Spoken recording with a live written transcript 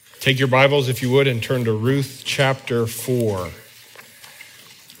Take your Bibles, if you would, and turn to Ruth chapter 4.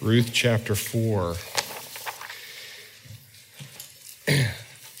 Ruth chapter 4.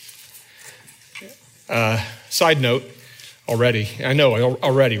 Side note, already,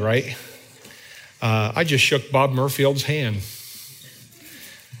 right? I just shook Bob Murfield's hand.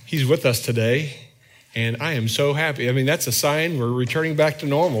 He's with us today, and I am so happy. I mean, that's a sign we're returning back to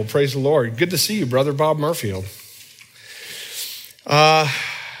normal. Praise the Lord. Good to see you, brother Bob Murfield.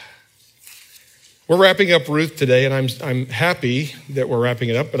 We're wrapping up Ruth today, and I'm happy that we're wrapping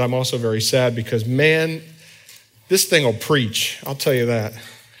it up, but I'm also very sad because, man, this thing will preach. I'll tell you that.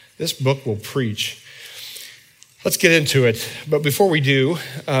 This book will preach. Let's get into it. But before we do,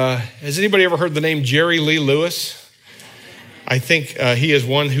 has anybody ever heard the name Jerry Lee Lewis? I think he is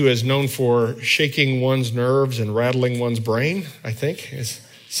one who is known for shaking one's nerves and rattling one's brain, I think. It's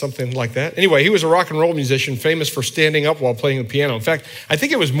something like that. Anyway, he was a rock and roll musician famous for standing up while playing the piano. In fact, I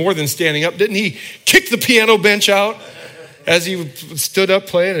think it was more than standing up. Didn't he kick the piano bench out as he stood up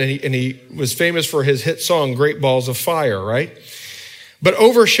playing? And he was famous for his hit song, Great Balls of Fire, right? But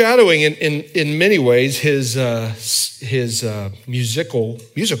overshadowing in many ways his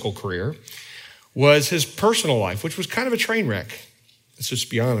musical career was his personal life, which was kind of a train wreck. Let's just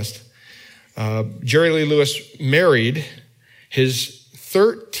be honest. Jerry Lee Lewis married his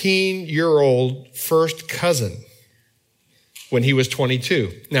 13-year-old first cousin when he was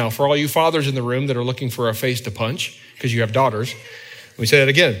 22. Now, for all you fathers in the room that are looking for a face to punch, because you have daughters, let me say that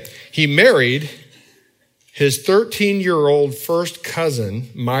again. He married his 13-year-old first cousin,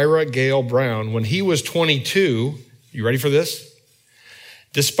 Myra Gale Brown, when he was 22. You ready for this?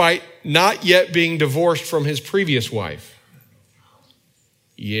 Despite not yet being divorced from his previous wife.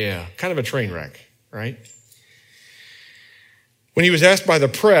 Yeah, kind of a train wreck, right? When he was asked by the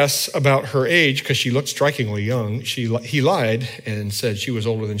press about her age, because she looked strikingly young, he lied and said she was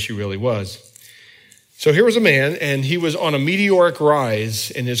older than she really was. So here was a man, and he was on a meteoric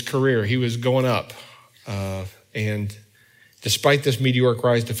rise in his career. He was going up. And despite this meteoric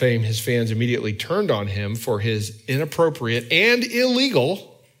rise to fame, his fans immediately turned on him for his inappropriate and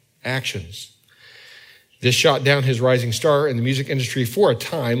illegal actions. This shot down his rising star in the music industry for a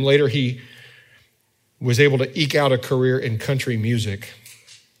time. Later, he was able to eke out a career in country music.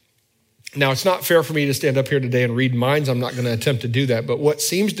 Now, it's not fair for me to stand up here today and read minds. I'm not going to attempt to do that. But what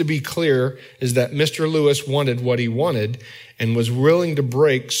seems to be clear is that Mr. Lewis wanted what he wanted and was willing to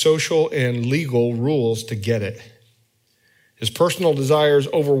break social and legal rules to get it. His personal desires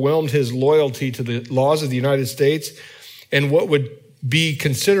overwhelmed his loyalty to the laws of the United States and what would be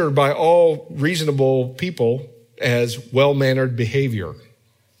considered by all reasonable people as well-mannered behavior.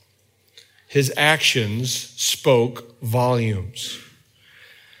 His actions spoke volumes.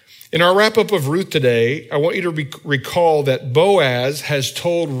 In our wrap-up of Ruth today, I want you to recall that Boaz has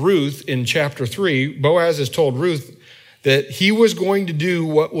told Ruth in chapter 3, Boaz has told Ruth that he was going to do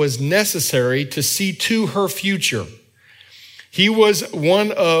what was necessary to see to her future. He was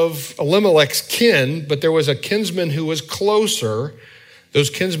one of Elimelech's kin, but there was a kinsman who was closer. Those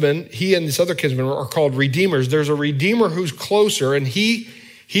kinsmen, he and this other kinsman are called redeemers. There's a redeemer who's closer, and he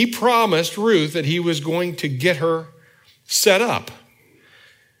promised Ruth that he was going to get her set up.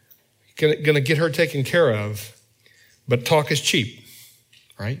 Going to get her taken care of, but talk is cheap,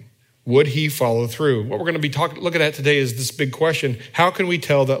 right? Would he follow through? What we're going to be looking at today is this big question. How can we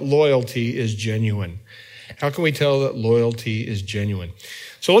tell that loyalty is genuine? How can we tell that loyalty is genuine?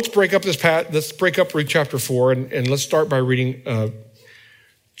 So let's break up let's break up Ruth chapter 4, and let's start by reading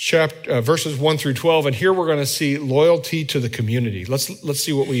verses 1 through 12. And here we're going to see loyalty to the community. Let's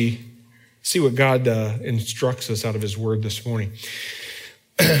see what God instructs us out of his word this morning.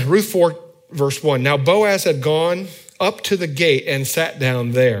 Ruth 4, verse 1. Now Boaz had gone up to the gate and sat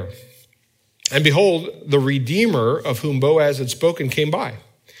down there. And behold, the Redeemer of whom Boaz had spoken came by.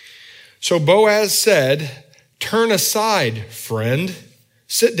 So Boaz said, "Turn aside, friend.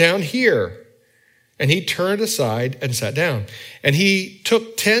 Sit down here." And he turned aside and sat down. And he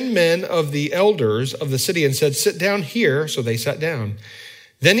took 10 men of the elders of the city and said, "Sit down here." So they sat down.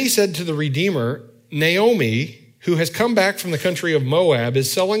 Then he said to the Redeemer, "Naomi, who has come back from the country of Moab,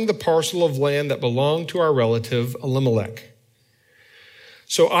 is selling the parcel of land that belonged to our relative Elimelech.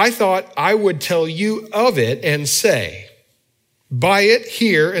 So I thought I would tell you of it and say, buy it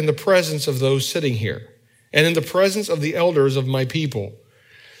here in the presence of those sitting here and in the presence of the elders of my people.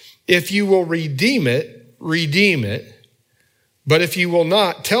 If you will redeem it, redeem it. But if you will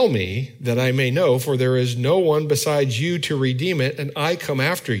not, tell me that I may know, for there is no one besides you to redeem it, and I come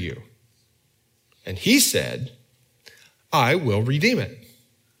after you." And he said, "I will redeem it."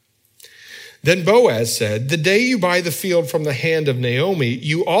 Then Boaz said, "The day you buy the field from the hand of Naomi,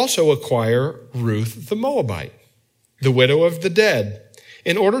 you also acquire Ruth the Moabite, the widow of the dead,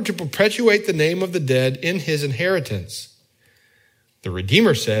 in order to perpetuate the name of the dead in his inheritance." The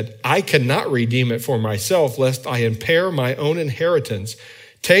Redeemer said, "I cannot redeem it for myself, lest I impair my own inheritance.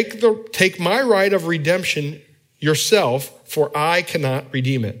 Take my right of redemption yourself, for I cannot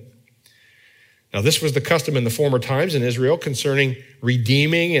redeem it." Now, this was the custom in the former times in Israel concerning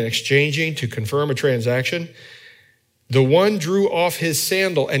redeeming and exchanging to confirm a transaction. The one drew off his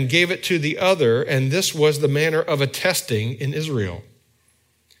sandal and gave it to the other, and this was the manner of attesting in Israel.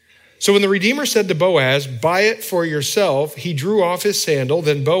 So when the Redeemer said to Boaz, "Buy it for yourself," he drew off his sandal.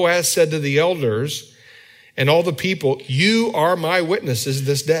 Then Boaz said to the elders and all the people, "You are my witnesses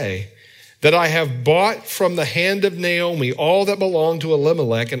this day, that I have bought from the hand of Naomi all that belonged to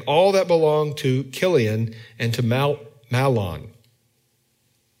Elimelech and all that belonged to Chilion and to Mahlon.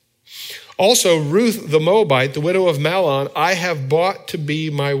 Also Ruth the Moabite, the widow of Mahlon, I have bought to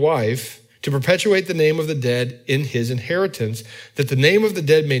be my wife, to perpetuate the name of the dead in his inheritance, that the name of the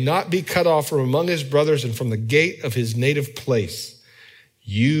dead may not be cut off from among his brothers and from the gate of his native place.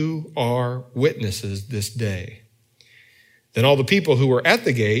 You are witnesses this day." Then all the people who were at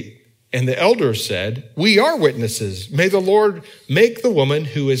the gate and the elders said, "We are witnesses. May the Lord make the woman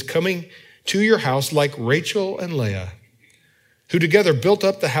who is coming to your house like Rachel and Leah, who together built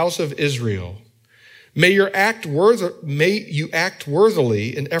up the house of Israel. May you act worthily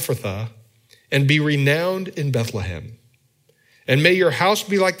in Ephrathah and be renowned in Bethlehem. And may your house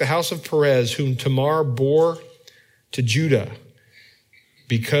be like the house of Perez, whom Tamar bore to Judah,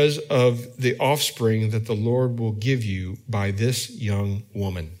 because of the offspring that the Lord will give you by this young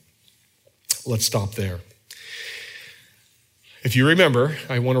woman." Let's stop there. If you remember,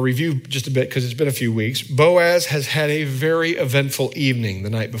 I want to review just a bit because it's been a few weeks. Boaz has had a very eventful evening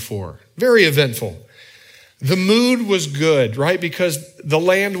the night before. Very eventful. The mood was good, right? Because the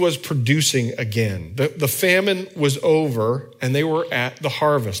land was producing again. The famine was over and they were at the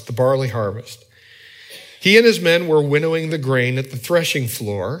harvest, the barley harvest. He and his men were winnowing the grain at the threshing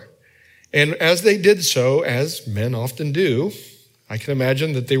floor. And as they did so, as men often do, I can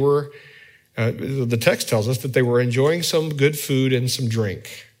imagine that they were the text tells us that they were enjoying some good food and some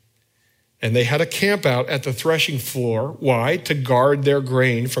drink. And they had a camp out at the threshing floor. Why? To guard their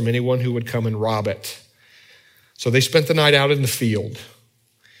grain from anyone who would come and rob it. So they spent the night out in the field.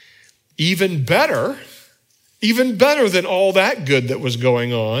 Even better than all that good that was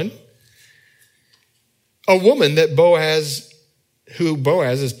going on, a woman who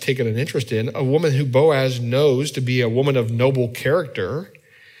Boaz has taken an interest in, a woman who Boaz knows to be a woman of noble character,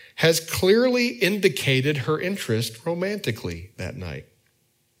 has clearly indicated her interest romantically that night.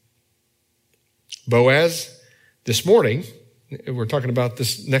 Boaz, this morning, we're talking about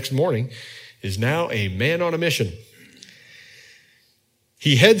this next morning, is now a man on a mission.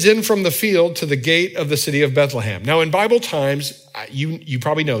 He heads in from the field to the gate of the city of Bethlehem. Now, in Bible times, you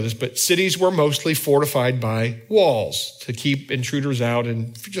probably know this, but cities were mostly fortified by walls to keep intruders out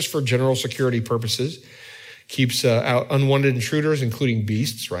and just for general security purposes. Keeps out unwanted intruders, including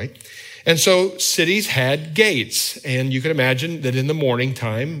beasts, right? And so cities had gates. And you can imagine that in the morning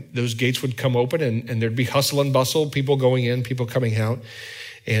time, those gates would come open and there'd be hustle and bustle, people going in, people coming out,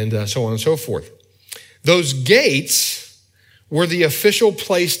 and so on and so forth. Those gates were the official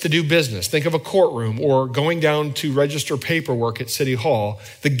place to do business. Think of a courtroom or going down to register paperwork at City Hall.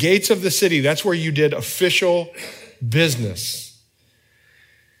 The gates of the city, that's where you did official business.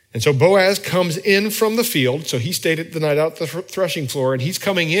 And so Boaz comes in from the field. So he stayed the night out at the threshing floor, and he's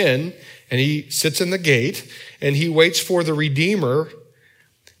coming in and he sits in the gate and he waits for the Redeemer.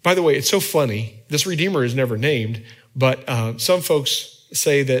 By the way, it's so funny. This Redeemer is never named, but some folks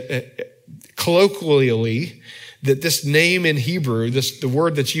say that colloquially that this name in Hebrew, the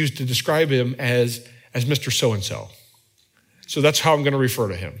word that's used to describe him as Mr. So-and-so. So that's how I'm going to refer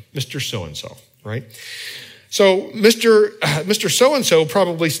to him, Mr. So-and-so, right? So Mr. So-and-so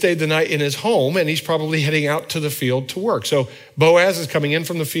probably stayed the night in his home, and he's probably heading out to the field to work. So Boaz is coming in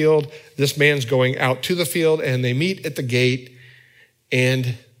from the field. This man's going out to the field, and they meet at the gate,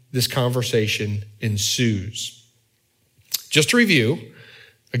 and this conversation ensues. Just to review,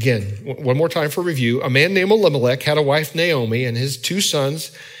 again, one more time for review, a man named Elimelech had a wife, Naomi, and his 2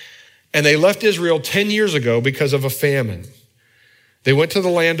 sons, and they left Israel 10 years ago because of a famine. They went to the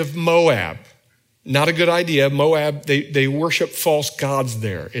land of Moab. Not a good idea. Moab, they worship false gods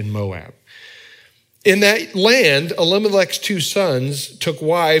there in Moab. In that land, Elimelech's 2 sons took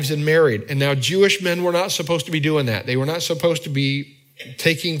wives and married. And now Jewish men were not supposed to be doing that. They were not supposed to be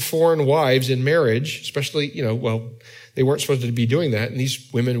taking foreign wives in marriage, especially, they weren't supposed to be doing that. And these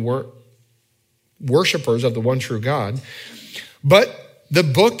women weren't worshipers of the one true God. But the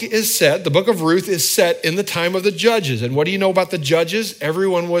book of Ruth is set in the time of the judges. And what do you know about the judges?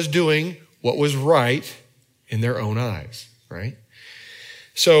 Everyone was doing what was right in their own eyes, right?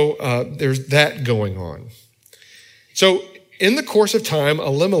 So there's that going on. So in the course of time,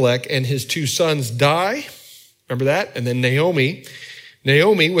 Elimelech and his two sons die. Remember that? And then Naomi,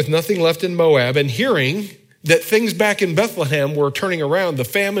 with nothing left in Moab, and hearing that things back in Bethlehem were turning around, the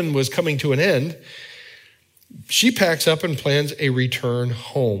famine was coming to an end, she packs up and plans a return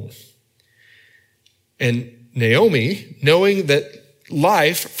home. And Naomi, knowing that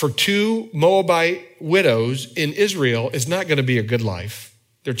life for two Moabite widows in Israel is not going to be a good life.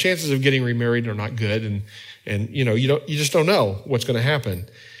 Their chances of getting remarried are not good, and you just don't know what's going to happen.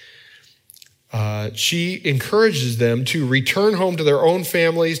 She encourages them to return home to their own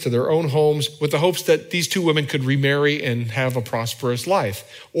families, to their own homes, with the hopes that these two women could remarry and have a prosperous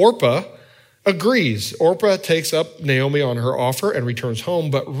life. Orpah agrees. Orpah takes up Naomi on her offer and returns home.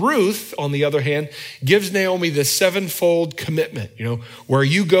 But Ruth, on the other hand, gives Naomi the sevenfold commitment. Where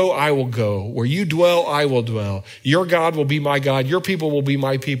you go, I will go. Where you dwell, I will dwell. Your God will be my God. Your people will be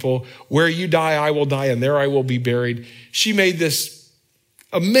my people. Where you die, I will die, and there I will be buried. She made this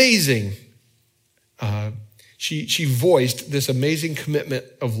amazing, she voiced this amazing commitment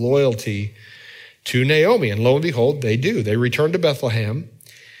of loyalty to Naomi. And lo and behold, they do. They return to Bethlehem.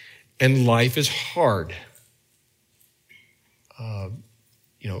 And life is hard. Do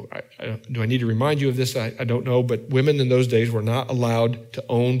I need to remind you of this? I don't know, but women in those days were not allowed to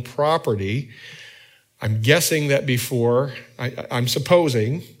own property. I'm guessing that before, I'm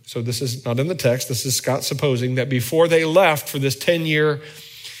supposing, so this is not in the text, this is Scott supposing, that before they left for this 10-year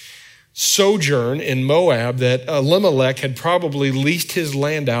sojourn in Moab, that Elimelech had probably leased his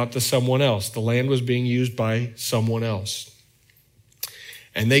land out to someone else. The land was being used by someone else.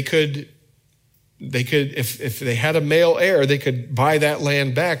 And they could, if they had a male heir, they could buy that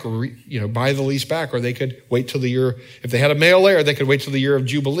land back, or buy the lease back, or they could wait till the year. If they had a male heir, they could wait till the year of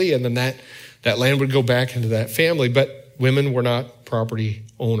Jubilee, and then that land would go back into that family. But women were not property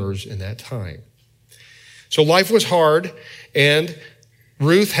owners in that time. So life was hard, and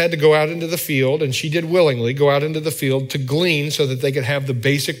Ruth had to go out into the field, and she did willingly go out into the field to glean so that they could have the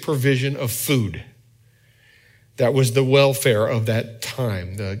basic provision of food. That was the welfare of that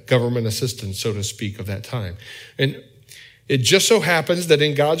time, the government assistance, so to speak, of that time. And it just so happens that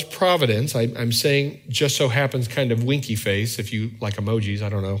in God's providence, I'm saying just so happens kind of winky face, if you like emojis, I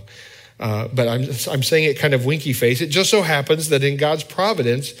don't know. But I'm saying it kind of winky face. It just so happens that in God's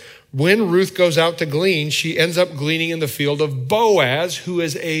providence, when Ruth goes out to glean, she ends up gleaning in the field of Boaz, who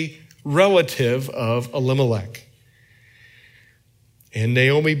is a relative of Elimelech. And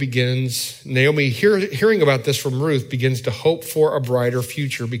Naomi, hearing about this from Ruth, begins to hope for a brighter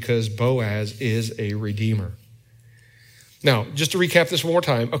future because Boaz is a redeemer. Now, just to recap this one more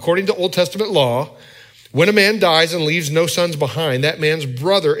time, according to Old Testament law, when a man dies and leaves no sons behind, that man's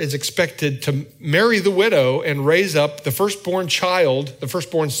brother is expected to marry the widow and raise up the firstborn child, the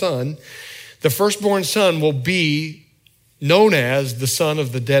firstborn son. The firstborn son will be known as the son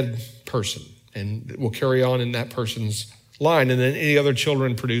of the dead person and will carry on in that person's line, and then any other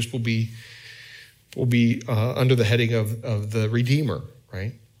children produced will be under the heading of the Redeemer,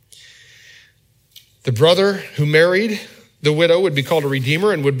 right? The brother who married the widow would be called a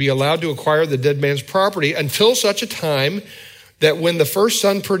Redeemer and would be allowed to acquire the dead man's property until such a time that when the first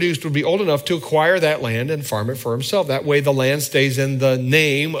son produced would be old enough to acquire that land and farm it for himself. That way the land stays in the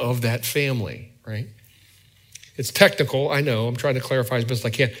name of that family, right? It's technical, I know. I'm trying to clarify as best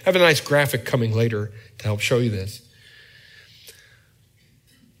I can. I have a nice graphic coming later to help show you this.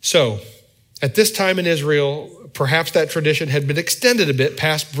 So, at this time in Israel, perhaps that tradition had been extended a bit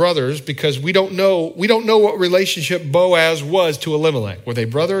past brothers because we don't know what relationship Boaz was to Elimelech. Were they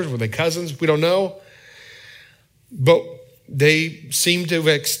brothers? Were they cousins? We don't know. But they seem to have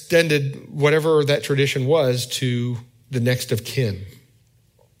extended whatever that tradition was to the next of kin.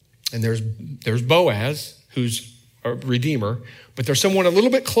 And there's Boaz, who's a redeemer, but there's someone a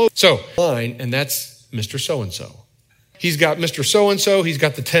little bit close. So, line, and that's Mr. So-and-so. He's got Mr. So-and-so, he's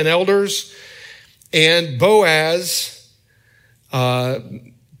got the 10 elders, and Boaz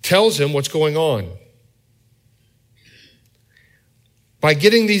tells him what's going on. By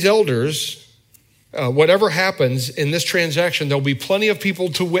getting these elders, whatever happens in this transaction, there'll be plenty of people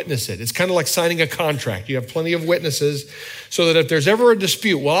to witness it. It's kind of like signing a contract. You have plenty of witnesses so that if there's ever a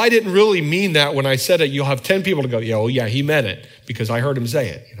dispute, well, I didn't really mean that when I said it, you'll have 10 people to go, yeah, he meant it because I heard him say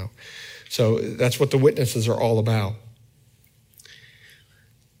it, So that's what the witnesses are all about.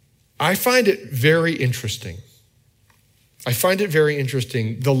 I find it very interesting I find it very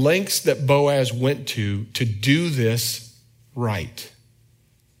interesting the lengths that Boaz went to do this right,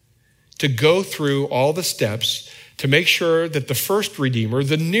 to go through all the steps to make sure that the first redeemer,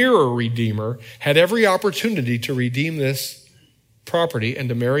 the nearer redeemer, had every opportunity to redeem this property and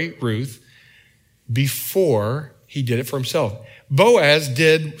to marry Ruth before he did it for himself. Boaz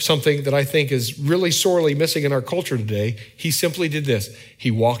did something that I think is really sorely missing in our culture today. He simply did this. He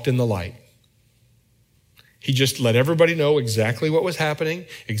walked in the light. He just let everybody know exactly what was happening,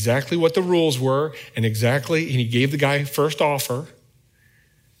 exactly what the rules were, and he gave the guy first offer.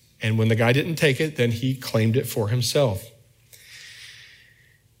 And when the guy didn't take it, then he claimed it for himself.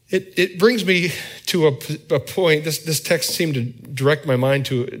 It brings me to a point. This text seemed to direct my mind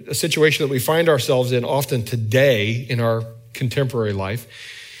to a situation that we find ourselves in often today in our contemporary life.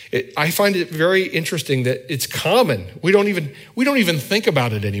 I find it very interesting that it's common. We don't even think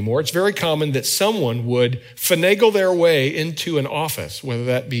about it anymore. It's very common that someone would finagle their way into an office, whether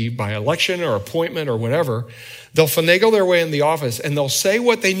that be by election or appointment or whatever. They'll finagle their way in the office and they'll say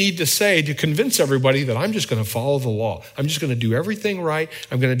what they need to say to convince everybody that I'm just going to follow the law. I'm just going to do everything right.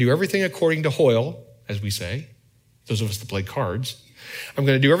 I'm going to do everything according to Hoyle, as we say, those of us that play cards. I'm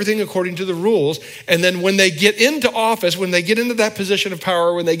going to do everything according to the rules. And then when they get into office, when they get into that position of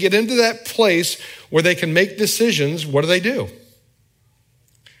power, when they get into that place where they can make decisions, what do?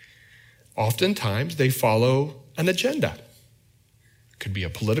 Oftentimes they follow an agenda. It could be a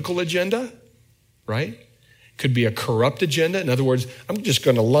political agenda, right? Could be a corrupt agenda. In other words, I'm just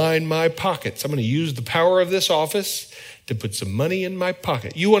going to line my pockets. I'm going to use the power of this office to put some money in my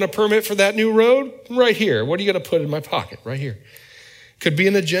pocket. You want a permit for that new road? Right here. What are you going to put in my pocket? Right here. Could be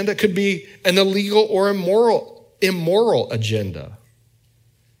an agenda. Could be an illegal or immoral agenda.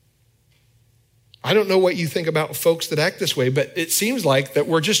 I don't know what you think about folks that act this way, but it seems like that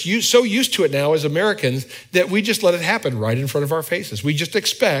we're just so used to it now as Americans that we just let it happen right in front of our faces. We just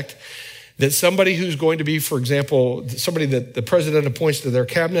expect that somebody who's going to be, for example, somebody that the president appoints to their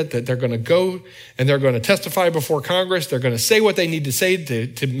cabinet, that they're going to go and they're going to testify before Congress. They're going to say what they need to say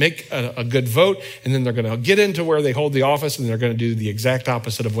to make a good vote. And then they're going to get into where they hold the office and they're going to do the exact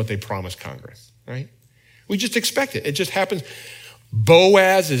opposite of what they promised Congress, right? We just expect it. It just happens.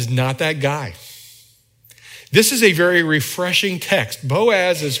 Boaz is not that guy. This is a very refreshing text.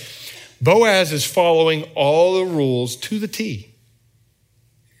 Boaz is following all the rules to the T.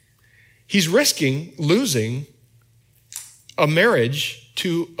 He's risking losing a marriage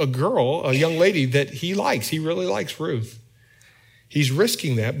to a girl, a young lady that he likes. He really likes Ruth. He's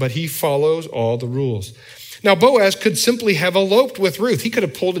risking that, but he follows all the rules. Now, Boaz could simply have eloped with Ruth. He could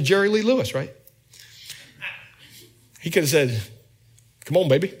have pulled a Jerry Lee Lewis, right? He could have said, come on,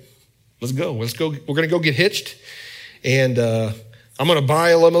 baby. Let's go. We're going to go get hitched. And I'm going to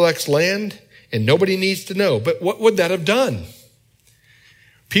buy Elimelech's land, and nobody needs to know. But what would that have done?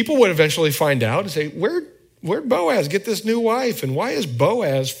 People would eventually find out and say, where'd Boaz get this new wife? And why is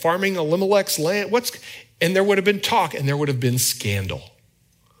Boaz farming Elimelech's land? And there would have been talk and there would have been scandal.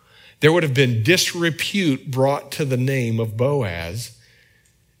 There would have been disrepute brought to the name of Boaz.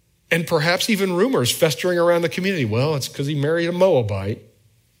 And perhaps even rumors festering around the community. Well, it's because he married a Moabite.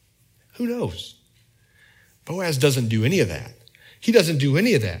 Who knows? Boaz doesn't do any of that. He doesn't do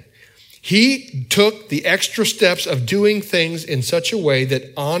any of that. He took the extra steps of doing things in such a way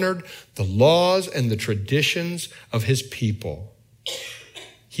that honored the laws and the traditions of his people.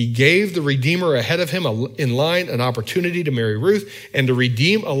 He gave the Redeemer ahead of him in line an opportunity to marry Ruth and to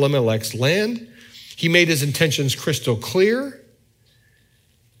redeem Elimelech's land. He made his intentions crystal clear.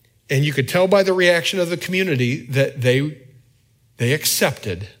 And you could tell by the reaction of the community that they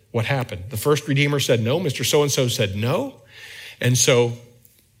accepted what happened. The first Redeemer said no. Mr. So-and-so said no. And so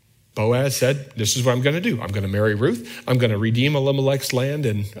Boaz said, this is what I'm going to do. I'm going to marry Ruth. I'm going to redeem Elimelech's land,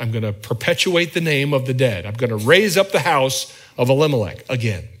 and I'm going to perpetuate the name of the dead. I'm going to raise up the house of Elimelech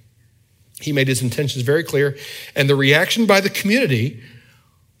again. He made his intentions very clear, and the reaction by the community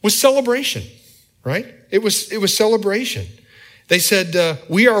was celebration, right? It was celebration. They said,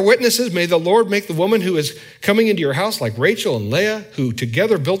 we are witnesses. May the Lord make the woman who is coming into your house like Rachel and Leah, who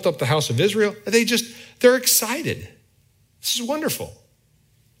together built up the house of Israel. They're excited. This is wonderful.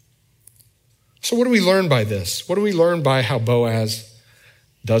 So what do we learn by this? What do we learn by how Boaz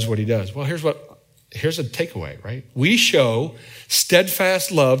does what he does? Well, here's a takeaway, right? We show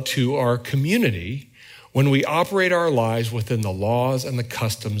steadfast love to our community when we operate our lives within the laws and the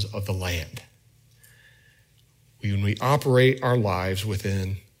customs of the land. When we operate our lives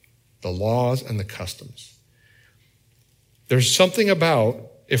within the laws and the customs. There's something about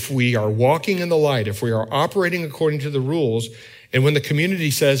if we are walking in the light, if we are operating according to the rules, And when the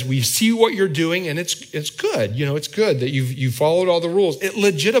community says, we see what you're doing and it's good, it's good that you've followed all the rules, it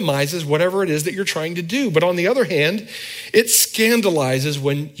legitimizes whatever it is that you're trying to do. But on the other hand, it scandalizes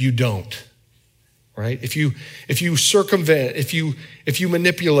when you don't, right? If you circumvent, if you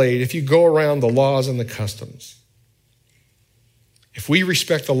manipulate, if you go around the laws and the customs. If we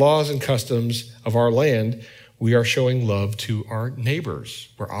respect the laws and customs of our land, we are showing love to our neighbors.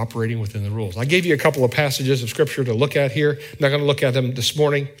 We're operating within the rules. I gave you a couple of passages of scripture to look at here. I'm not going to look at them this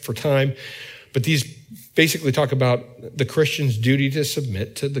morning for time, but these basically talk about the Christian's duty to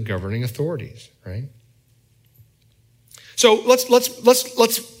submit to the governing authorities, right? So let's let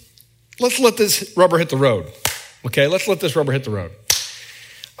this rubber hit the road. Okay, let's let this rubber hit the road.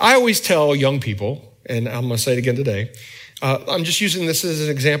 I always tell young people, and I'm going to say it again today, I'm just using this as an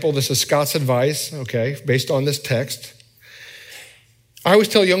example. This is Scott's advice, okay, based on this text. I always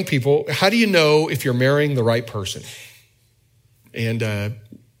tell young people, how do you know if you're marrying the right person? And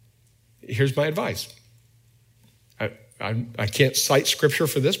here's my advice. I can't cite scripture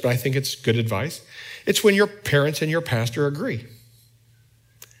for this, but I think it's good advice. It's when your parents and your pastor agree.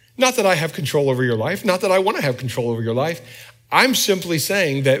 Not that I have control over your life, not that I want to have control over your life. I'm simply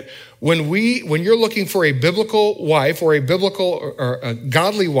saying that when you're looking for a biblical wife or a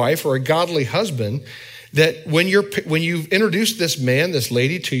godly wife or a godly husband, that when you've introduced this man, this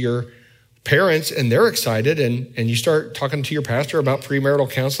lady to your parents and they're excited and you start talking to your pastor about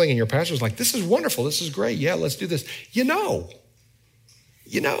premarital counseling and your pastor's like, this is wonderful. This is great. Yeah, let's do this. You know.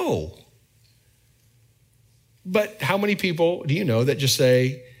 But how many people do you know that just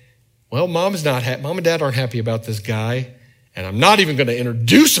say, well, mom and dad aren't happy about this guy. And I'm not even going to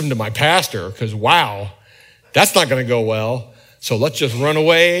introduce him to my pastor because, wow, that's not going to go well. So let's just run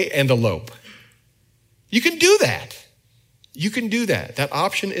away and elope. You can do that. You can do that. That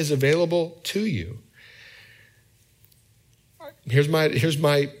option is available to you. Here's what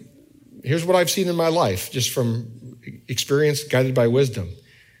I've seen in my life, just from experience guided by wisdom.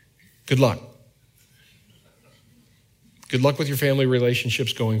 Good luck. Good luck with your family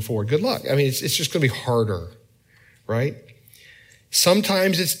relationships going forward. Good luck. I mean, it's just going to be harder, right?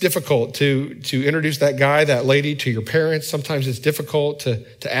 Sometimes it's difficult to introduce that guy, that lady to your parents. Sometimes it's difficult to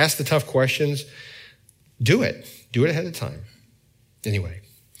ask the tough questions. Do it. Do it ahead of time. Anyway,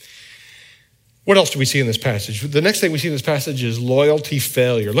 what else do we see in this passage? The next thing we see in this passage is loyalty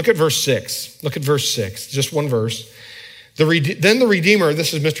failure. Look at verse 6. Look at verse 6, just one verse. Then the Redeemer,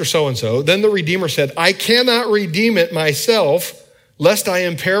 this is Mr. So-and-so, then the Redeemer said, I cannot redeem it myself, lest I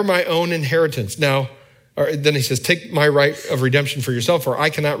impair my own inheritance. Now, then he says, take my right of redemption for yourself, for I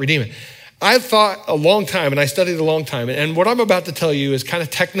cannot redeem it. I've thought a long time, and I studied a long time, and what I'm about to tell you is kind of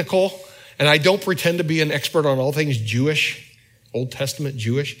technical, and I don't pretend to be an expert on all things Jewish, Old Testament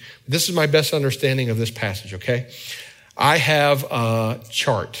Jewish. This is my best understanding of this passage, okay? I have a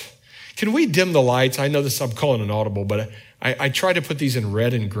chart. Can we dim the lights? I know I'm calling an audible, but I try to put these in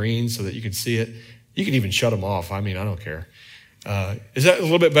red and green so that you can see it. You can even shut them off. I mean, I don't care. Is that a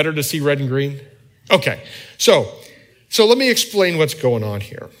little bit better to see red and green? Okay, so let me explain what's going on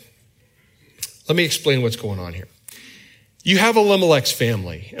here. You have Elimelech's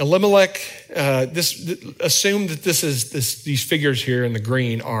family. Elimelech, assume that these figures here in the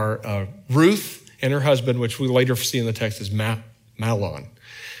green are Ruth and her husband, which we later see in the text as Mahlon.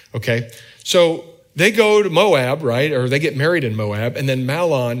 Okay, so they go to Moab, right? Or they get married in Moab, and then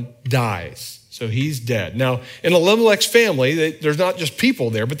Mahlon dies. So he's dead. Now, in Elimelech's family, there's not just people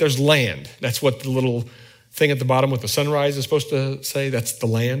there, but there's land. That's what the little thing at the bottom with the sunrise is supposed to say. That's the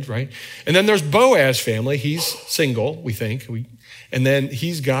land, right? And then there's Boaz's family. He's single, we think. And then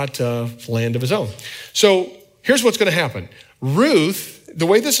he's got land of his own. So here's what's going to happen. Ruth, the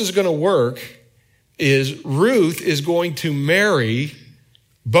way this is going to work is Ruth is going to marry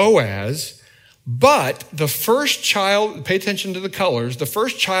Boaz, but the first child, pay attention to the colors, the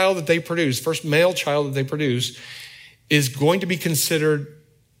first child that they produce, first male child that they produce, is going to be considered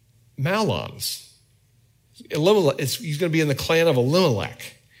Mahlon's. He's going to be in the clan of Elimelech.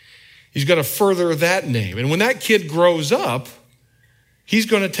 He's going to further that name. And when that kid grows up, he's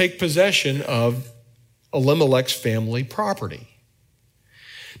going to take possession of Elimelech's family property.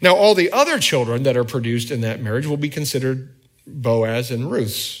 Now, all the other children that are produced in that marriage will be considered Boaz and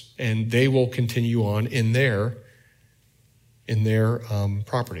Ruth's, and they will continue on in their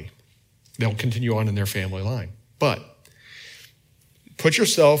property. They'll continue on in their family line. But put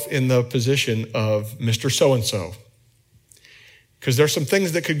yourself in the position of Mr. So-and-so, because there's some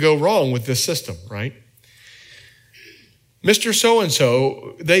things that could go wrong with this system, right? Mr.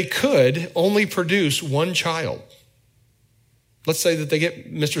 So-and-so, they could only produce one child. Let's say that they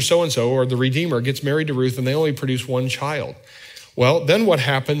get Mr. So-and-so or the Redeemer gets married to Ruth and they only produce one child. Well, then what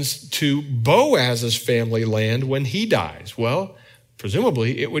happens to Boaz's family land when he dies? Well,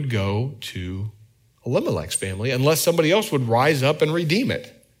 presumably it would go to Elimelech's family unless somebody else would rise up and redeem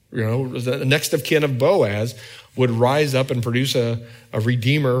it. The next of kin of Boaz would rise up and produce a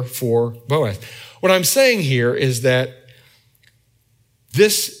redeemer for Boaz. What I'm saying here is that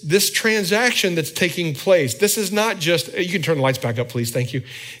this transaction that's taking place, this is not just, you can turn the lights back up, please, thank you.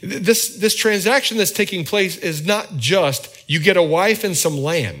 This transaction that's taking place is not just you get a wife and some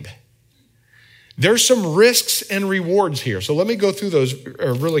land. There's some risks and rewards here. So let me go through those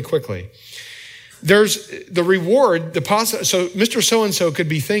really quickly. There's the reward, so Mr. So-and-so could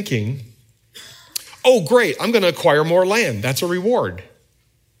be thinking, oh, great, I'm going to acquire more land. That's a reward.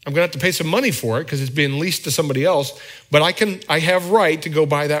 I'm going to have to pay some money for it because it's being leased to somebody else, but I have right to go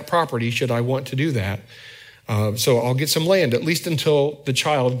buy that property should I want to do that. So I'll get some land, at least until the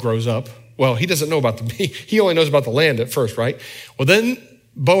child grows up. Well, he doesn't know about he only knows about the land at first, right? Well, then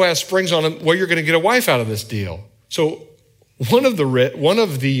Boaz springs on him, well, you're going to get a wife out of this deal. So one of the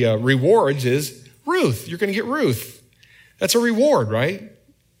rewards is Ruth. You're going to get Ruth. That's a reward, right?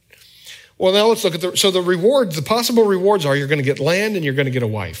 Well, now let's look at the rewards. The possible rewards are you're going to get land and you're going to get a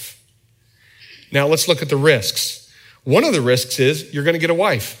wife. Now let's look at the risks. One of the risks is you're going to get a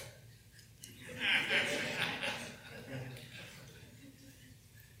wife.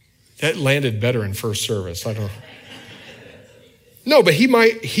 That landed better in first service. I don't know. No, but he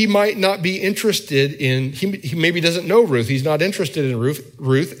might not be interested in, he maybe doesn't know Ruth. He's not interested in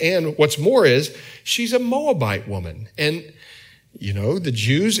Ruth. And what's more is she's a Moabite woman. And the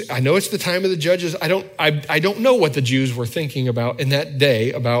Jews, I know it's the time of the judges. I don't know what the Jews were thinking about in that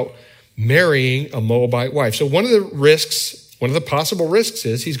day about marrying a Moabite wife. So one of the possible risks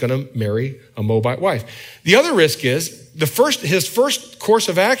is he's going to marry a Moabite wife. The other risk is his first course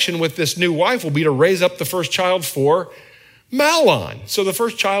of action with this new wife will be to raise up the first child for Mahlon. So the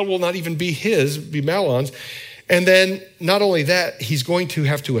first child will not even be Mahlon's. And then not only that, he's going to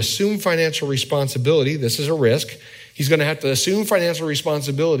have to assume financial responsibility. This is a risk. He's going to have to assume financial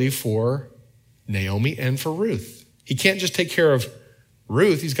responsibility for Naomi and for Ruth. He can't just take care of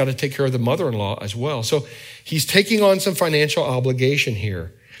Ruth. He's got to take care of the mother-in-law as well. So he's taking on some financial obligation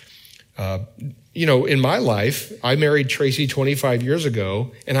here. In my life, I married Tracy 25 years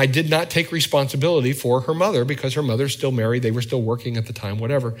ago, and I did not take responsibility for her mother because her mother's still married. They were still working at the time,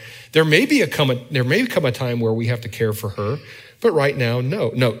 whatever. There may come a time where we have to care for her, but right now,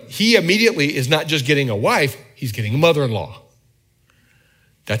 no. He immediately is not just getting a wife, he's getting a mother-in-law.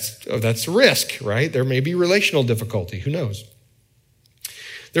 That's a risk, right? There may be relational difficulty. Who knows?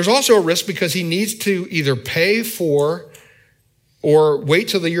 There's also a risk because he needs to either pay for or wait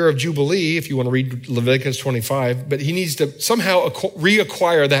till the year of Jubilee, if you want to read Leviticus 25, but he needs to somehow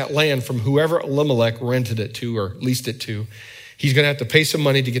reacquire that land from whoever Elimelech rented it to or leased it to. He's going to have to pay some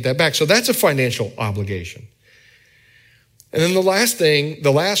money to get that back. So that's a financial obligation. And then the last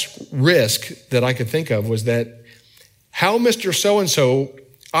risk that I could think of was that how Mr. So-and-so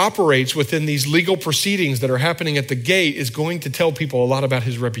operates within these legal proceedings that are happening at the gate is going to tell people a lot about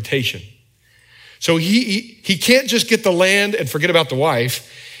his reputation. So he can't just get the land and forget about the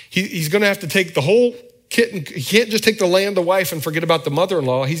wife. He's going to have to take the whole kit. He can't just take the land, the wife, and forget about the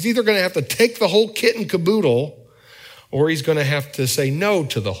mother-in-law. He's either going to have to take the whole kit and caboodle, or he's going to have to say no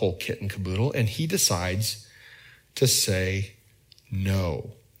to the whole kit and caboodle. And he decides to say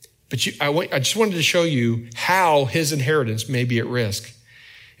no. But I just wanted to show you how his inheritance may be at risk.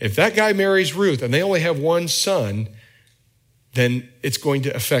 If that guy marries Ruth and they only have one son, then it's going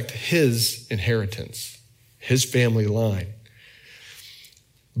to affect his inheritance, his family line.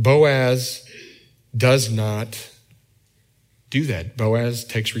 Boaz does not do that. Boaz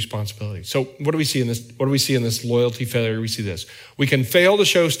takes responsibility. So what do we see in this? What do we see in this loyalty failure? We see this. We can fail to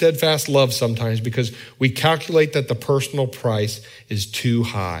show steadfast love sometimes because we calculate that the personal price is too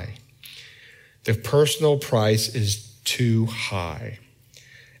high. The personal price is too high.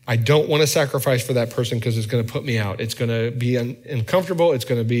 I don't want to sacrifice for that person because it's going to put me out. It's going to be uncomfortable. It's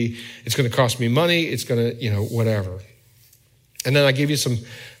going to cost me money. It's going to, whatever. And then I give you some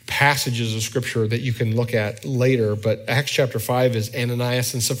passages of scripture that you can look at later. But Acts chapter 5 is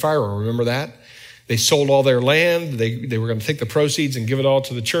Ananias and Sapphira. Remember that? They sold all their land. They were going to take the proceeds and give it all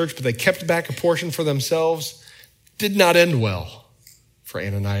to the church, but they kept back a portion for themselves. Did not end well for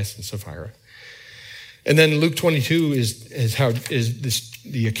Ananias and Sapphira. And then Luke 22 is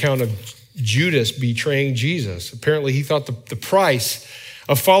the account of Judas betraying Jesus. Apparently he thought the price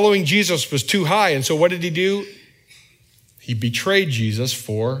of following Jesus was too high. And so what did he do? He betrayed Jesus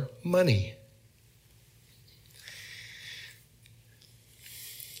for money.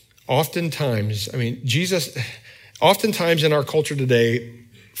 Oftentimes, Jesus, Oftentimes in our culture today,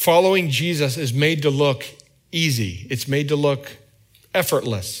 following Jesus is made to look easy. It's made to look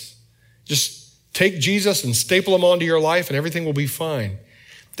effortless. Just take Jesus and staple him onto your life and everything will be fine.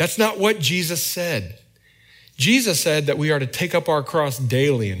 That's not what Jesus said. Jesus said that we are to take up our cross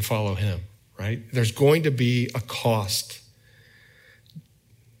daily and follow him, right? There's going to be a cost. I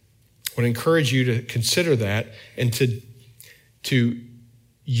would encourage you to consider that and to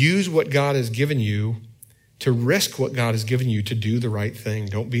use what God has given you, to risk what God has given you to do the right thing.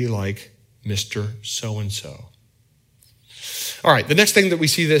 Don't be like Mr. So-and-so. All right, the next thing that we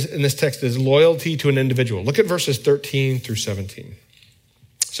see in this text is loyalty to an individual. Look at verses 13 through 17.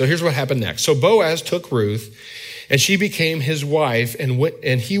 So here's what happened next. So Boaz took Ruth, and she became his wife, and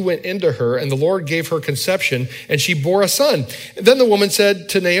he went into her, and the Lord gave her conception, and she bore a son. And then the women said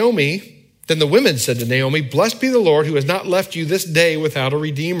to Naomi, blessed be the Lord who has not left you this day without a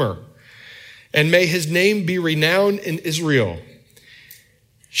redeemer. And may his name be renowned in Israel.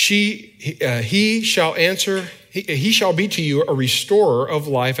 He shall be to you a restorer of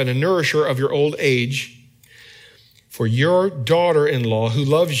life and a nourisher of your old age. For your daughter-in-law who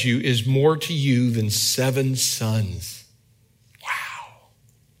loves you is more to you than 7 sons. Wow.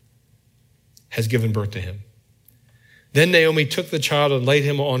 Has given birth to him. Then Naomi took the child and laid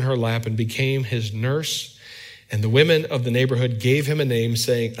him on her lap and became his nurse. And the women of the neighborhood gave him a name,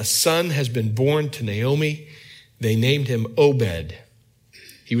 saying, a son has been born to Naomi. They named him Obed.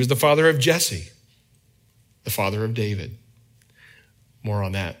 He was the father of Jesse, the father of David. More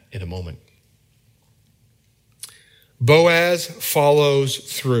on that in a moment. Boaz follows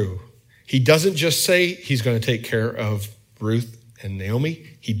through. He doesn't just say he's going to take care of Ruth and Naomi.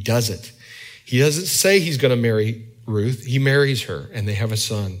 He does it. He doesn't say he's going to marry Ruth. He marries her, and they have a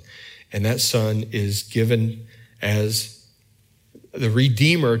son. And that son is given as the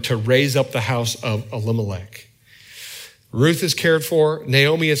redeemer to raise up the house of Elimelech. Ruth is cared for.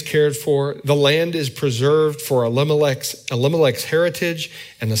 Naomi is cared for. The land is preserved for Elimelech's heritage,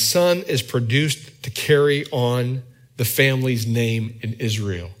 and the son is produced to carry on the family's name in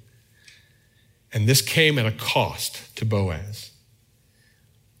Israel. And this came at a cost to Boaz.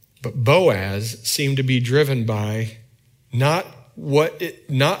 But Boaz seemed to be driven by not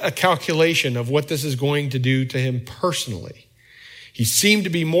a calculation of what this is going to do to him personally. He seemed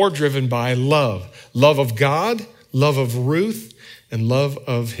to be more driven by love. Love of God, love of Ruth, and love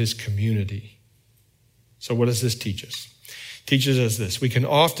of his community. So what does this teach us? It teaches us this. We can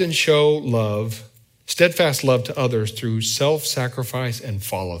often show love, steadfast love to others through self-sacrifice and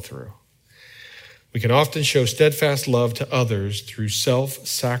follow-through. We can often show steadfast love to others through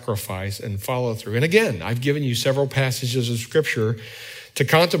self-sacrifice and follow-through. And again, I've given you several passages of Scripture to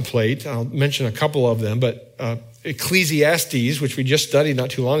contemplate. I'll mention a couple of them, but Ecclesiastes, which we just studied not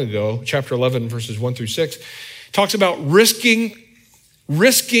too long ago, chapter 11, verses 1 through 6, talks about risking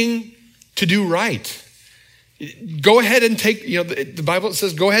to do right. Go ahead and take, the Bible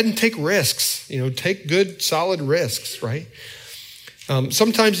says, go ahead and take risks, take good, solid risks, right?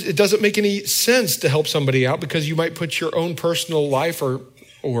 Sometimes it doesn't make any sense to help somebody out because you might put your own personal life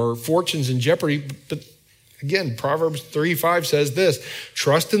or fortunes in jeopardy. But again, Proverbs 3:5 says this,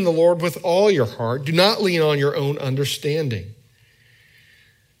 trust in the Lord with all your heart. Do not lean on your own understanding.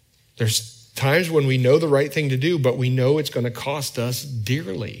 There's times when we know the right thing to do, but we know it's going to cost us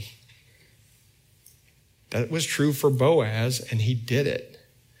dearly. That was true for Boaz, and he did it.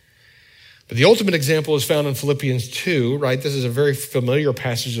 But the ultimate example is found in Philippians 2, right? This is a very familiar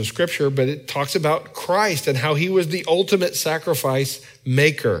passage of Scripture, but it talks about Christ and how he was the ultimate sacrifice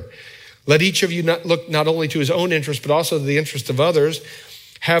maker. Let each of you not look not only to his own interest, but also to the interest of others.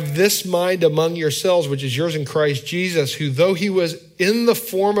 Have this mind among yourselves, which is yours in Christ Jesus, who though he was in the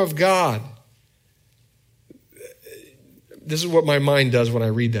form of God, this is what my mind does when I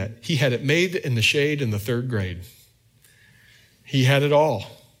read that. He had it made in the shade in the 3rd grade. He had it all.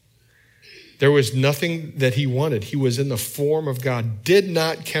 There was nothing that he wanted. He was in the form of God, did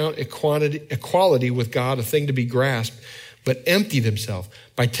not count equality with God a thing to be grasped, but emptied himself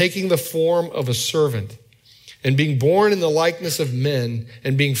by taking the form of a servant. And being born in the likeness of men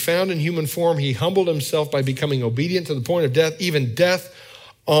and being found in human form, he humbled himself by becoming obedient to the point of death, even death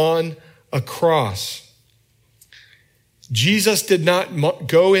on a cross. Jesus did not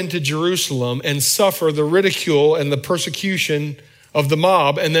go into Jerusalem and suffer the ridicule and the persecution of the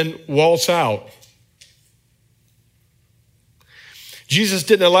mob and then waltz out. Jesus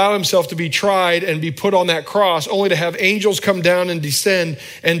didn't allow himself to be tried and be put on that cross only to have angels come down and descend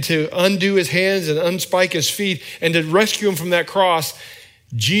and to undo his hands and unspike his feet and to rescue him from that cross.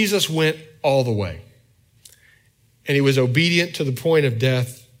 Jesus went all the way. And he was obedient to the point of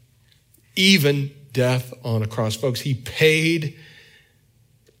death, even death on a cross. Folks, he paid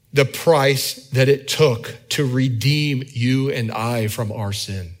the price that it took to redeem you and I from our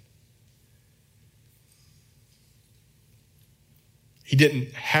sin. He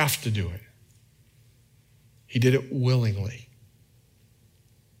didn't have to do it. He did it willingly.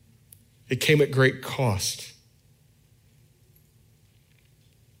 It came at great cost.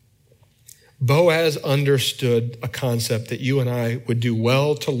 Boaz understood a concept that you and I would do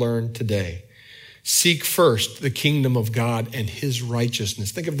well to learn today. Seek first the kingdom of God and his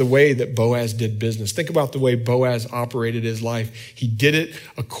righteousness. Think of the way that Boaz did business. Think about the way Boaz operated his life. He did it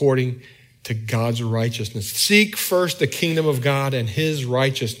according to God's righteousness. Seek first the kingdom of God and his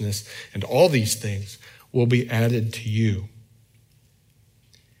righteousness, and all these things will be added to you.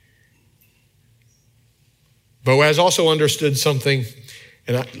 Boaz also understood something,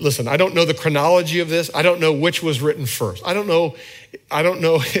 and I don't know the chronology of this. I don't know which was written first. I don't know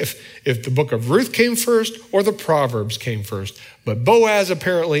if the book of Ruth came first or the Proverbs came first. But Boaz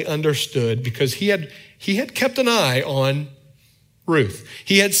apparently understood because he had kept an eye on Ruth.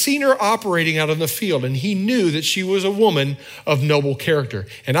 He had seen her operating out in the field, and he knew that she was a woman of noble character.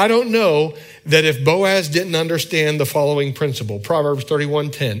 And I don't know that if Boaz didn't understand the following principle, Proverbs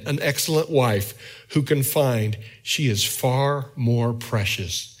 31:10, an excellent wife who can find, she is far more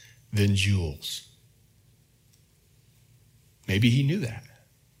precious than jewels. Maybe he knew that.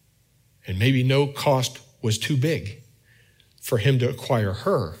 And maybe no cost was too big for him to acquire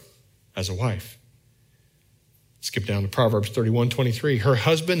her as a wife. Skip down to Proverbs 31:23. Her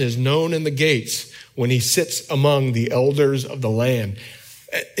husband is known in the gates when he sits among the elders of the land.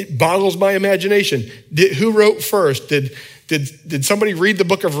 It boggles my imagination. Who wrote first? Did somebody read the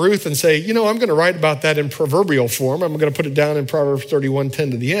book of Ruth and say, I'm going to write about that in proverbial form. I'm going to put it down in Proverbs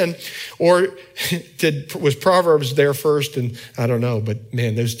 31:10 to the end. Or was Proverbs there first? And I don't know. But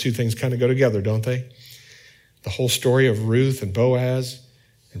man, those two things kind of go together, don't they? The whole story of Ruth and Boaz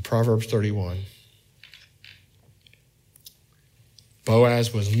and Proverbs 31.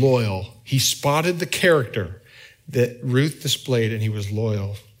 Boaz was loyal. He spotted the character that Ruth displayed, and he was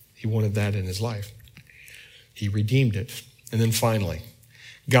loyal. He wanted that in his life. He redeemed it. And then finally,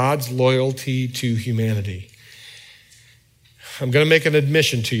 God's loyalty to humanity. I'm going to make an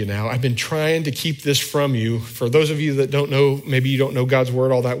admission to you now. I've been trying to keep this from you. For those of you that don't know, maybe you don't know God's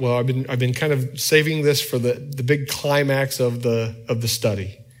word all that well, I've been kind of saving this for the big climax of the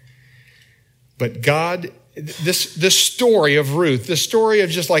study. But God, this story of Ruth, this story of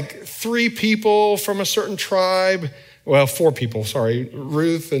just like three people from a certain tribe, well, four people, sorry,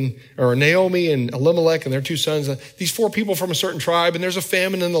 Naomi and Elimelech and their two sons, these four people from a certain tribe, and there's a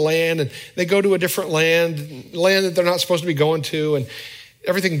famine in the land, and they go to a different land that they're not supposed to be going to, and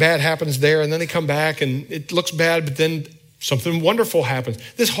everything bad happens there, and then they come back, and it looks bad, but then something wonderful happens.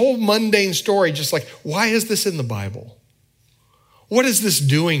 This whole mundane story, just like, why is this in the Bible? What is this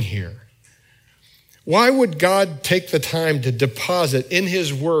doing here? Why would God take the time to deposit in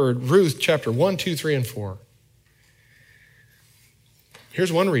his word Ruth chapter 1, 2, 3, and 4?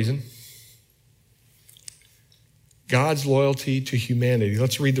 Here's one reason. God's loyalty to humanity.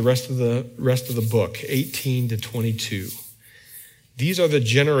 Let's read the rest of the book, 18 to 22. These are the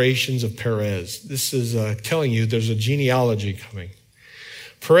generations of Perez. This is telling you there's a genealogy coming.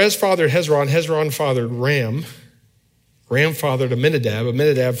 Perez fathered Hezron. Hezron fathered Ram. Ram fathered Amminadab.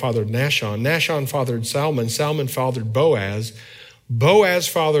 Amminadab fathered Nahshon. Nahshon fathered Salmon. Salmon fathered Boaz. Boaz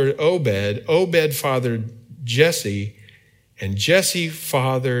fathered Obed. Obed fathered Jesse. And Jesse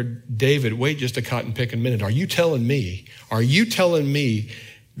fathered David. Wait just a cotton-picking minute. Are you telling me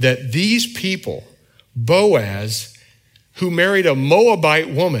that these people, Boaz, who married a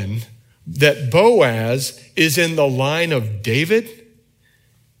Moabite woman, that Boaz is in the line of David?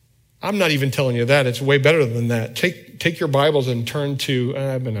 I'm not even telling you that. It's way better than that. Take your Bibles and turn to,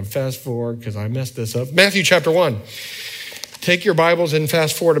 I'm going to fast forward because I messed this up. Matthew chapter 1. Take your Bibles and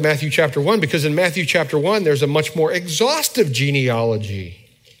fast forward to Matthew chapter 1, because in Matthew chapter 1, there's a much more exhaustive genealogy.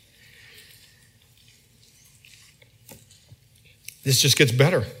 This just gets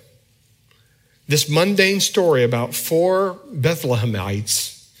better. This mundane story about four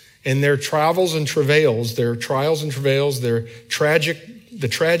Bethlehemites and their travels and travails, their trials and travails, the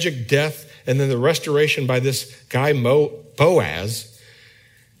tragic death, and then the restoration by this guy Boaz.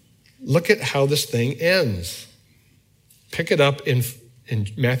 Look at how this thing ends. Pick it up in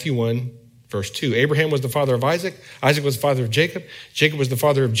Matthew 1, verse 2. Abraham was the father of Isaac. Isaac was the father of Jacob. Jacob was the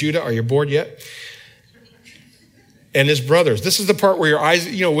father of Judah. Are you bored yet? And his brothers. This is the part where your eyes,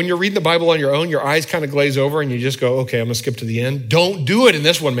 when you're reading the Bible on your own, your eyes kind of glaze over and you just go, okay, I'm going to skip to the end. Don't do it in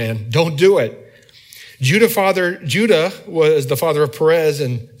this one, man. Don't do it. Judah was the father of Perez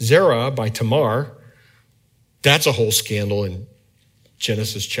and Zerah by Tamar. That's a whole scandal in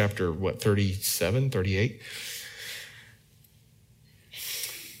Genesis chapter, 37, 38.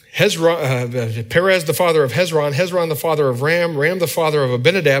 Perez, the father of Hezron. Hezron, the father of Ram. Ram, the father of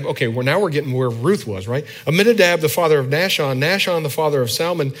Abinadab. Okay, now we're getting where Ruth was, right? Abinadab, the father of Nahshon. Nahshon, the father of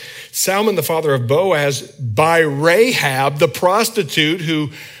Salmon. Salmon, the father of Boaz by Rahab, the prostitute who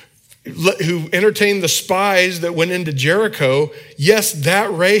entertained the spies that went into Jericho. Yes,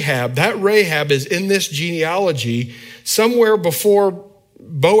 that Rahab is in this genealogy. Somewhere before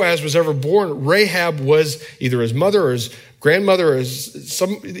Boaz was ever born, Rahab was either his mother or his grandmother, or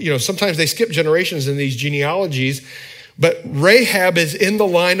sometimes they skip generations in these genealogies, but Rahab is in the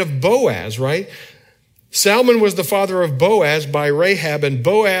line of Boaz, right? Salmon was the father of Boaz by Rahab, and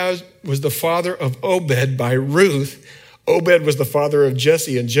Boaz was the father of Obed by Ruth. Obed was the father of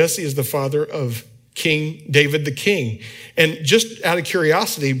Jesse, and Jesse is the father of King David the king. And just out of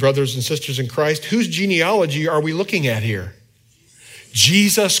curiosity, brothers and sisters in Christ, whose genealogy are we looking at here?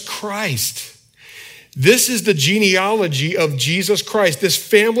 Jesus Christ. This is the genealogy of Jesus Christ. This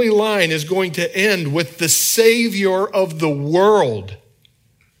family line is going to end with the Savior of the world.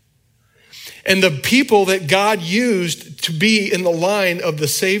 And the people that God used to be in the line of the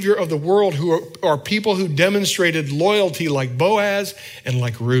Savior of the world who are people who demonstrated loyalty like Boaz and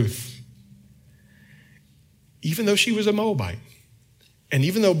like Ruth. Even though she was a Moabite. And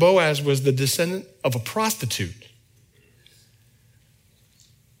even though Boaz was the descendant of a prostitute.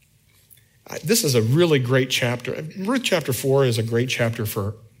 This is a really great chapter. Ruth chapter 4 is a great chapter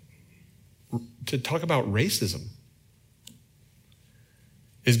to talk about racism.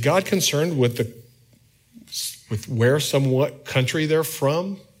 Is God concerned with where somewhat country they're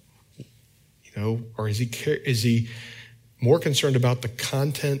from? Or is he more concerned about the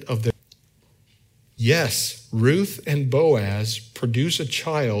content of their? Yes, Ruth and Boaz produce a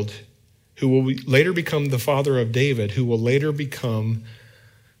child who will later become the father of David, who will later become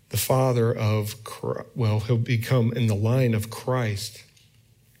the father of, he'll become in the line of Christ.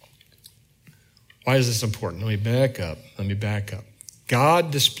 Why is this important? Let me back up.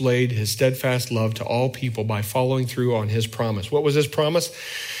 God displayed his steadfast love to all people by following through on his promise. What was his promise?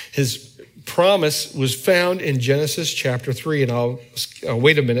 His promise was found in Genesis chapter 3, and I'll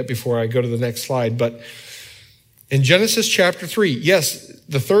wait a minute before I go to the next slide, but in Genesis chapter 3, yes,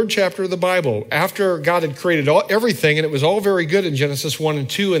 the third chapter of the Bible, after God had created everything, and it was all very good in Genesis 1 and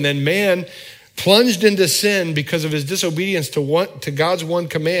 2, and then man plunged into sin because of his disobedience to God's one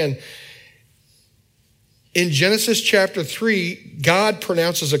command. In Genesis chapter 3, God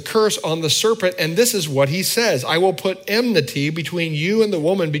pronounces a curse on the serpent, and this is what he says: I will put enmity between you and the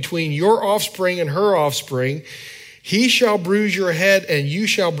woman, between your offspring and her offspring. He shall bruise your head, and you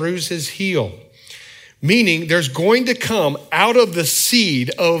shall bruise his heel. Meaning there's going to come out of the seed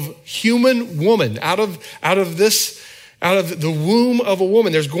of human woman, out of the womb of a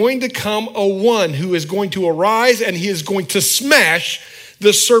woman, there's going to come a one who is going to arise, and he is going to smash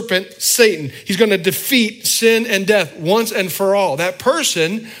the serpent, Satan. He's going to defeat sin and death once and for all. That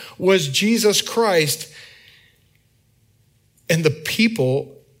person was Jesus Christ. And the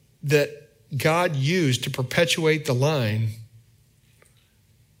people that God used to perpetuate the line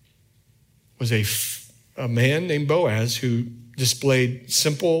was a man named Boaz who displayed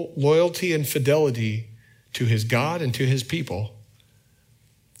simple loyalty and fidelity to his God and to his people,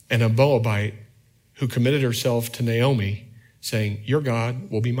 and a Moabite who committed herself to Naomi, saying, your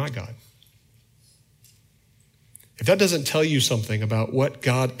God will be my God. If that doesn't tell you something about what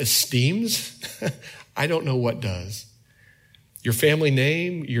God esteems, I don't know what does. Your family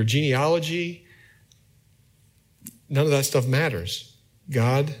name, your genealogy, none of that stuff matters.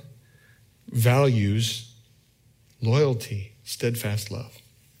 God values loyalty, steadfast love.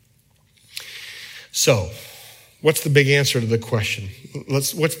 So, what's the big answer to the question?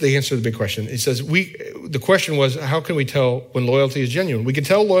 What's the answer to the big question? It says, the question was, how can we tell when loyalty is genuine? We can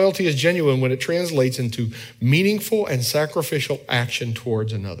tell loyalty is genuine when it translates into meaningful and sacrificial action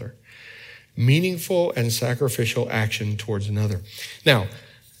towards another. Meaningful and sacrificial action towards another. Now,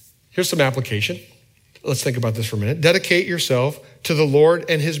 here's some application. Let's think about this for a minute. Dedicate yourself to the Lord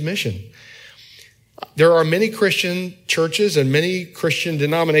and his mission. There are many Christian churches and many Christian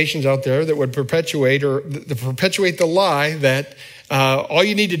denominations out there that would perpetuate the lie that all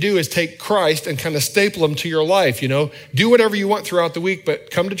you need to do is take Christ and kind of staple him to your life. Do whatever you want throughout the week,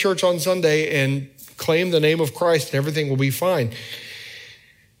 but come to church on Sunday and claim the name of Christ and everything will be fine.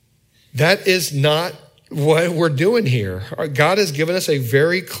 That is not what we're doing here. God has given us a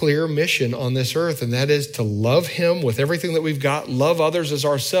very clear mission on this earth, and that is to love him with everything that we've got, love others as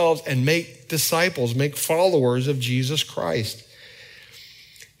ourselves, and make disciples, make followers of Jesus Christ.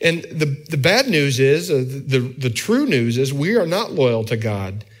 And the bad news is, the true news is we are not loyal to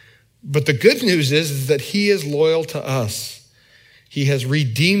God. But the good news is that he is loyal to us. He has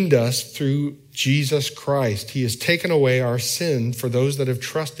redeemed us through Jesus Christ. He has taken away our sin for those that have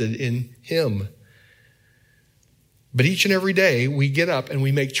trusted in him. But each and every day, we get up and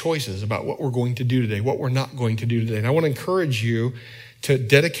we make choices about what we're going to do today, what we're not going to do today. And I want to encourage you to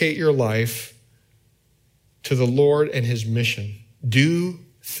dedicate your life to the Lord and his mission. Do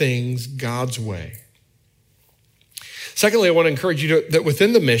things God's way. Secondly, I want to encourage you that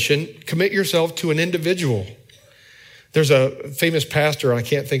within the mission, commit yourself to an individual. There's a famous pastor, I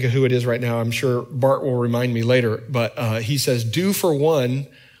can't think of who it is right now. I'm sure Bart will remind me later, but he says, do for one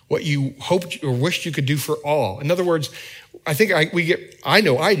what you hoped or wished you could do for all. In other words, I think I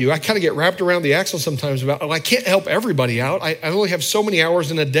kind of get wrapped around the axle sometimes about, I can't help everybody out. I only have so many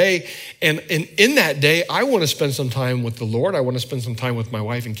hours in a day. And in that day, I want to spend some time with the Lord. I want to spend some time with my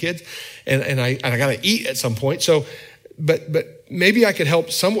wife and kids. And I got to eat at some point. So, but maybe I could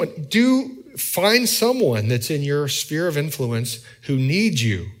help someone. Find someone that's in your sphere of influence who needs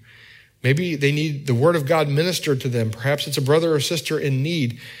you. Maybe they need the word of God ministered to them. Perhaps it's a brother or sister in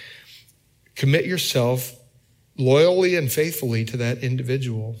need. Commit yourself loyally and faithfully to that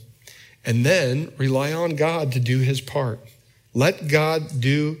individual. And then rely on God to do his part. Let God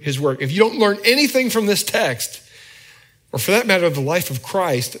do his work. If you don't learn anything from this text, or for that matter, the life of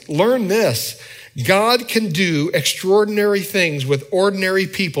Christ, learn this. God can do extraordinary things with ordinary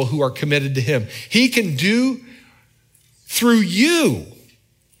people who are committed to him. He can do through you.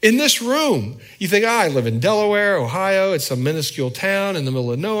 In this room, you think, I live in Delaware, Ohio, it's some minuscule town in the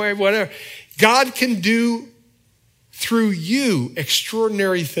middle of nowhere, whatever. God can do through you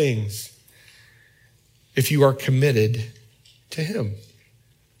extraordinary things if you are committed to him.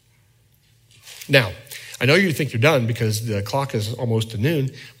 Now, I know you think you're done because the clock is almost to noon,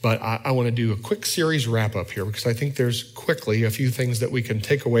 but I want to do a quick series wrap up here because I think there's quickly a few things that we can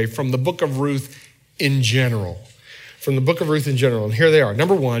take away from the book of Ruth in general. From the book of Ruth in general. And here they are.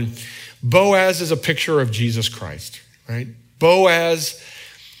 Number one, Boaz is a picture of Jesus Christ, right? Boaz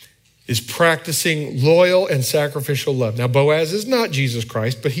is practicing loyal and sacrificial love. Now, Boaz is not Jesus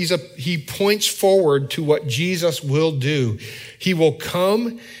Christ, but he points forward to what Jesus will do. He will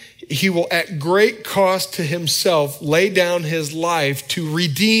come, he will at great cost to himself lay down his life to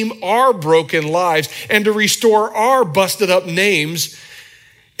redeem our broken lives and to restore our busted up names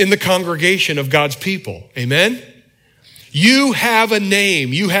in the congregation of God's people. Amen? You have a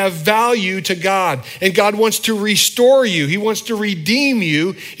name. You have value to God. And God wants to restore you. He wants to redeem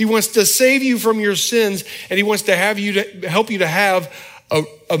you. He wants to save you from your sins. And he wants to help you to have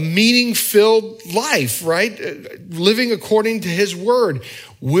a meaning-filled life, right? Living according to his word.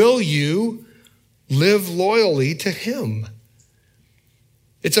 Will you live loyally to him?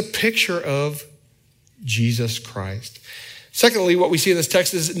 It's a picture of Jesus Christ. Secondly, what we see in this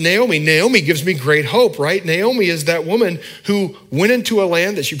text is Naomi. Naomi gives me great hope, right? Naomi is that woman who went into a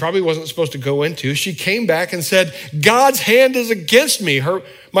land that she probably wasn't supposed to go into. She came back and said, God's hand is against me.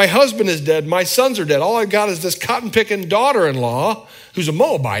 My husband is dead. My sons are dead. All I got is this cotton-picking daughter-in-law who's a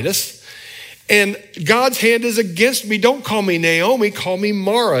Moabitess. And God's hand is against me. Don't call me Naomi, call me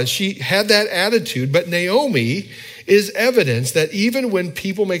Mara. She had that attitude. But Naomi is evidence that even when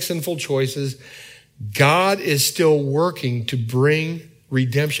people make sinful choices, God is still working to bring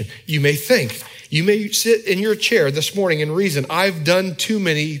redemption. You may sit in your chair this morning and reason, I've done too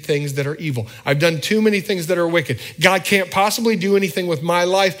many things that are evil. I've done too many things that are wicked. God can't possibly do anything with my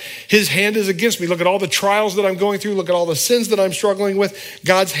life. His hand is against me. Look at all the trials that I'm going through. Look at all the sins that I'm struggling with.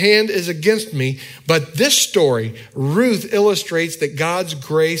 God's hand is against me. But this story, Ruth, illustrates that God's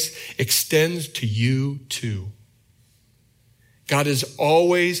grace extends to you too. God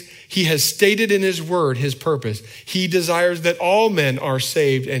he has stated in his word, his purpose. He desires that all men are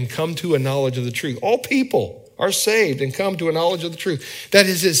saved and come to a knowledge of the truth. All people are saved and come to a knowledge of the truth. That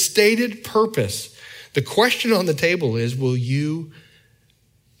is his stated purpose. The question on the table is, will you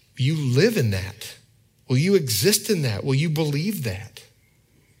live in that? Will you exist in that? Will you believe that?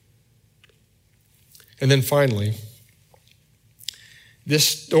 And then finally, this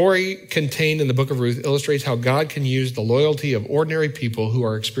story contained in the book of Ruth illustrates how God can use the loyalty of ordinary people who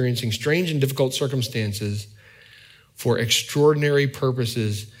are experiencing strange and difficult circumstances for extraordinary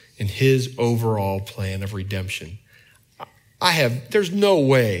purposes in his overall plan of redemption. There's no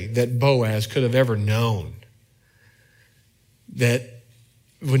way that Boaz could have ever known that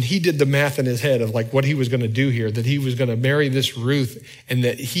when he did the math in his head of like what he was going to do here, that he was going to marry this Ruth and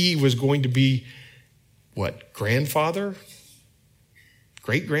that he was going to be what? Grandfather?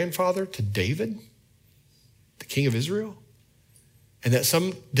 Great-grandfather to David, the king of Israel? And that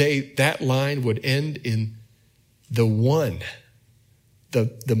someday that line would end in the one,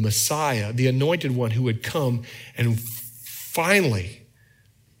 the Messiah, the anointed one who would come and finally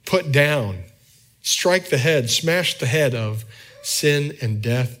put down, strike the head, smash the head of sin and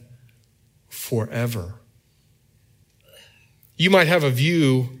death forever. You might have a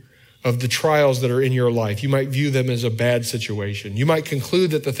view of the trials that are in your life. You might view them as a bad situation. You might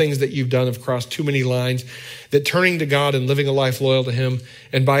conclude that the things that you've done have crossed too many lines, that turning to God and living a life loyal to him,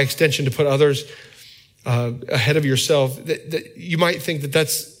 and by extension to put others ahead of yourself, that you might think that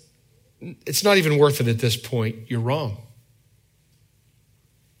it's not even worth it at this point. You're wrong.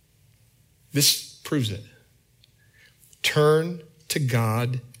 This proves it. Turn to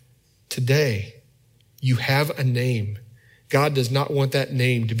God today. You have a name. God does not want that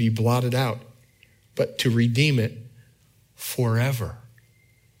name to be blotted out, but to redeem it forever.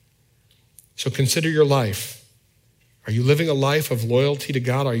 So consider your life. Are you living a life of loyalty to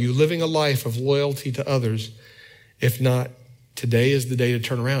God? Are you living a life of loyalty to others? If not, today is the day to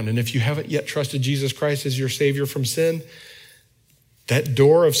turn around. And if you haven't yet trusted Jesus Christ as your Savior from sin, that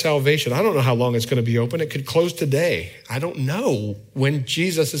door of salvation, I don't know how long it's going to be open. It could close today. I don't know when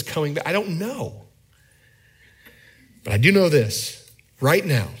Jesus is coming back. I don't know. But I do know this, right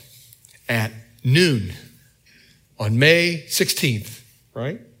now at noon on May 16th,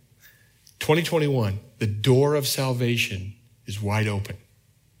 right? 2021, the door of salvation is wide open.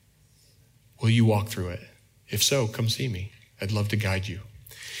 Will you walk through it? If so, come see me. I'd love to guide you.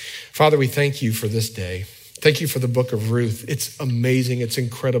 Father, we thank you for this day. Thank you for the book of Ruth. It's amazing. It's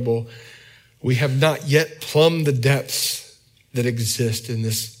incredible. We have not yet plumbed the depths that exist in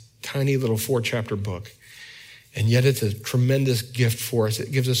this tiny little 4-chapter book. And yet it's a tremendous gift for us.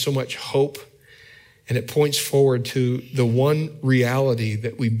 It gives us so much hope, and it points forward to the one reality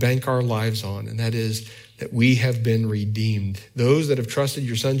that we bank our lives on, and that is that we have been redeemed. Those that have trusted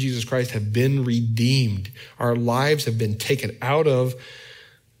your Son, Jesus Christ, have been redeemed. Our lives have been taken out of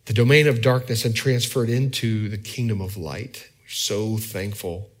the domain of darkness and transferred into the kingdom of light. We're so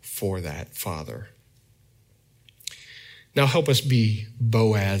thankful for that, Father. Now help us be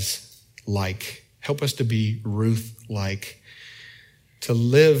Boaz-like. Help us to be Ruth-like, to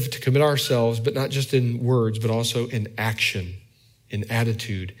live, to commit ourselves, but not just in words, but also in action, in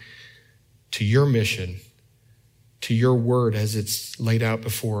attitude, to your mission, to your word as it's laid out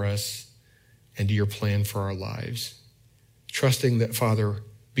before us, and to your plan for our lives. Trusting that, Father,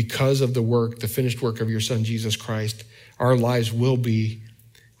 because of the work, the finished work of your Son, Jesus Christ, our lives will be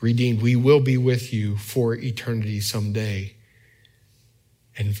redeemed. We will be with you for eternity someday.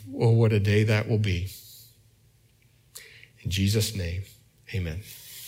 And oh, what a day that will be. In Jesus' name, amen.